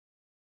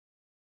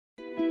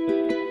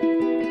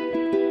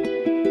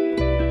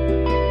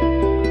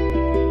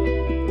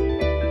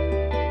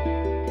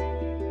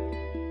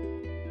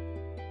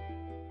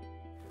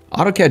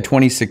AutoCAD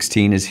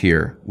 2016 is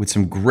here with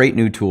some great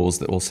new tools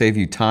that will save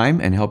you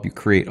time and help you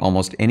create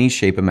almost any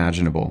shape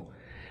imaginable.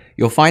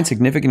 You'll find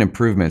significant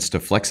improvements to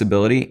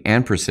flexibility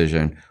and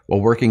precision while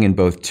working in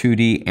both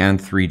 2D and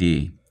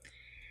 3D.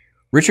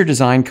 Richer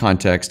design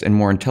context and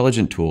more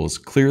intelligent tools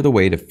clear the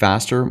way to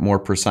faster, more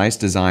precise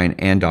design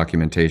and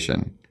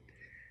documentation.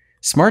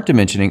 Smart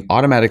dimensioning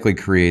automatically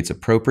creates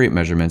appropriate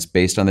measurements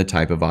based on the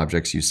type of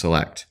objects you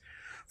select.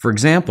 For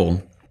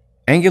example,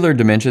 angular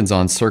dimensions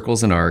on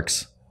circles and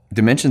arcs,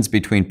 dimensions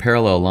between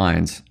parallel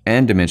lines,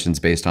 and dimensions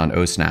based on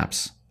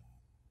O-snaps.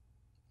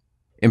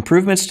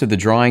 Improvements to the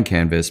drawing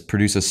canvas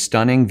produce a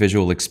stunning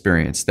visual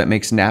experience that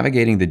makes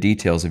navigating the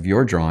details of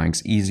your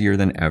drawings easier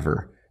than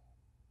ever.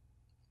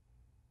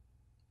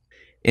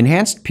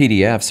 Enhanced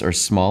PDFs are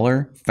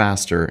smaller,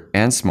 faster,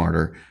 and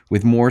smarter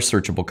with more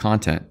searchable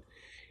content.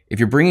 If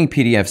you're bringing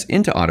PDFs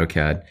into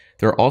AutoCAD,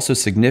 there are also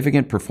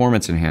significant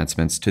performance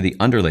enhancements to the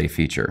underlay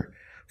feature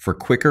for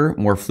quicker,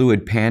 more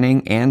fluid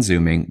panning and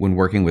zooming when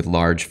working with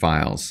large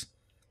files.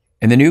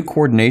 And the new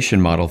coordination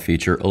model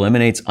feature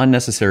eliminates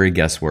unnecessary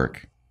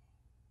guesswork.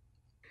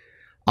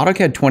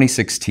 AutoCAD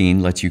 2016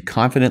 lets you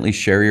confidently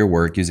share your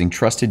work using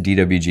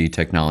TrustedDWG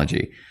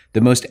technology,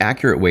 the most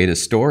accurate way to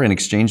store and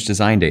exchange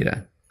design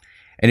data.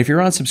 And if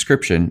you're on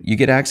subscription, you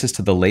get access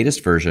to the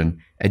latest version,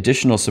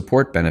 additional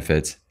support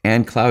benefits,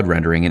 and cloud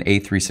rendering in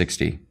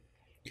A360.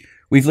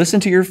 We've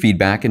listened to your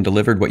feedback and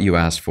delivered what you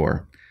asked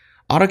for.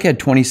 AutoCAD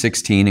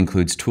 2016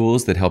 includes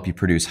tools that help you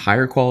produce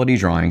higher quality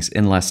drawings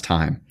in less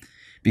time.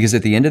 Because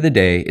at the end of the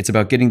day, it's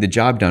about getting the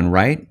job done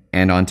right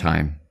and on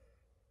time.